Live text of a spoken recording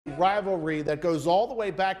Rivalry that goes all the way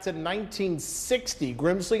back to 1960.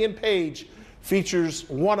 Grimsley and Page features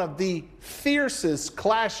one of the fiercest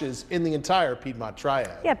clashes in the entire Piedmont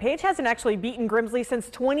Triad. Yeah, Page hasn't actually beaten Grimsley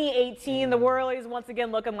since 2018. The Whirlies once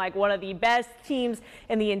again looking like one of the best teams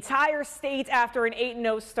in the entire state after an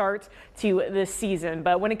 8-0 start to this season.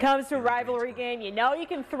 But when it comes to a rivalry game, you know you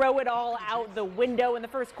can throw it all out the window in the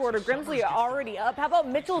first quarter. Grimsley already up. How about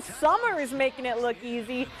Mitchell Summers making it look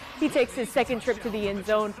easy? He takes his second trip to the end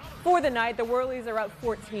zone for the night. The Whirlies are up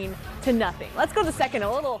 14-0. Let's go to second.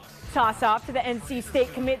 A little toss off to the NC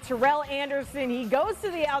State commit Terrell Anderson. He goes to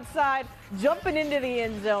the outside, jumping into the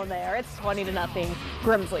end zone there. It's 20-0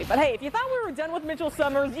 Grimsley. But hey, if you thought we were done with Mitchell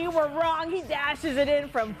Summers, you were wrong. He dashes it in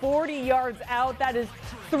from 40 yards out. That is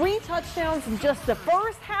 3 touchdowns in just the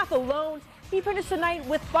first half alone. He finished the night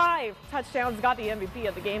with 5 touchdowns, got the MVP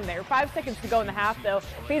of the game there. 5 seconds to go in the half, though.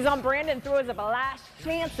 Faison Brandon throws up a last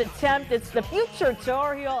chance attempt. It's the future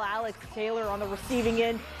Tar Heel Alex Taylor on the receiving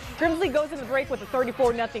end. Grimsley goes in the break with a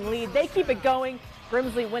 34-0 lead. They keep it going.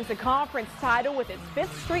 Grimsley wins the conference title with its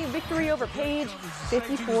 5th straight victory over Page,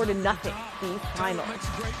 54-0, the final.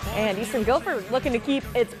 And Eastern Guilford looking to keep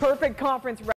its perfect conference record.